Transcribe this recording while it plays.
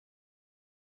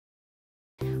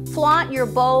Flaunt your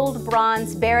bold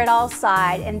bronze Bare-It-All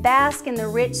side and bask in the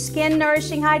rich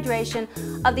skin-nourishing hydration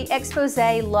of the Expose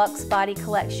Luxe Body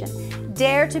Collection.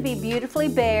 Dare to be beautifully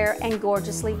bare and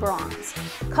gorgeously bronzed.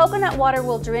 Coconut water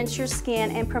will drench your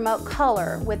skin and promote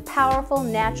color with powerful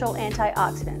natural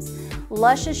antioxidants.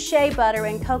 Luscious shea butter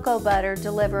and cocoa butter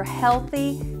deliver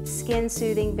healthy,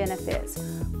 skin-soothing benefits.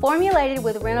 Formulated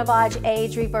with Renovage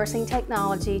age-reversing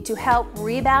technology to help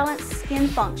rebalance skin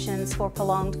functions for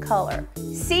prolonged color.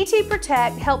 CT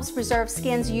Protect helps preserve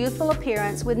skin's youthful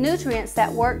appearance with nutrients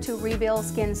that work to rebuild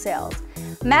skin cells.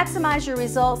 Maximize your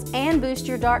results and boost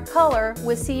your dark color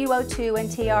with CuO2 and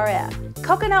TRF.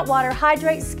 Coconut water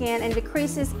hydrates skin and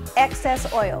decreases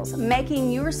excess oils,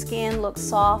 making your skin look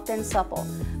soft and supple.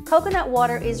 Coconut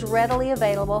water is readily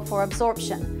available for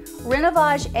absorption.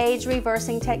 Renovage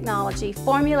age-reversing technology,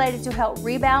 formulated to help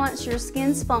rebalance your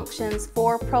skin's functions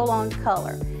for prolonged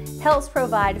color, helps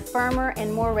provide firmer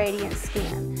and more radiant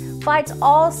skin. Fights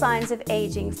all signs of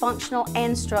aging, functional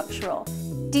and structural.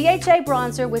 DHA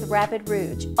bronzer with Rapid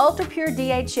Rouge. Ultra Pure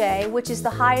DHA, which is the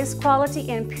highest quality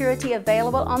and purity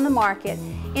available on the market,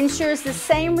 ensures the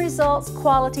same results,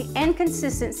 quality, and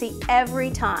consistency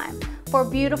every time for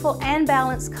beautiful and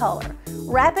balanced color.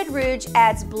 Rapid Rouge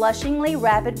adds blushingly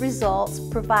rapid results,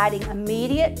 providing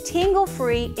immediate,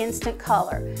 tingle-free, instant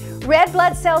color. Red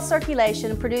blood cell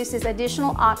circulation produces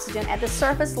additional oxygen at the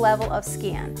surface level of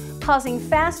skin, causing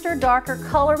faster, darker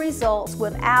color results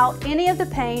without any of the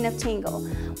pain of tingle.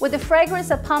 With the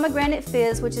fragrance of pomegranate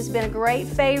fizz, which has been a great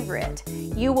favorite,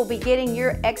 you will be getting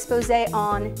your Expose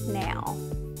on now.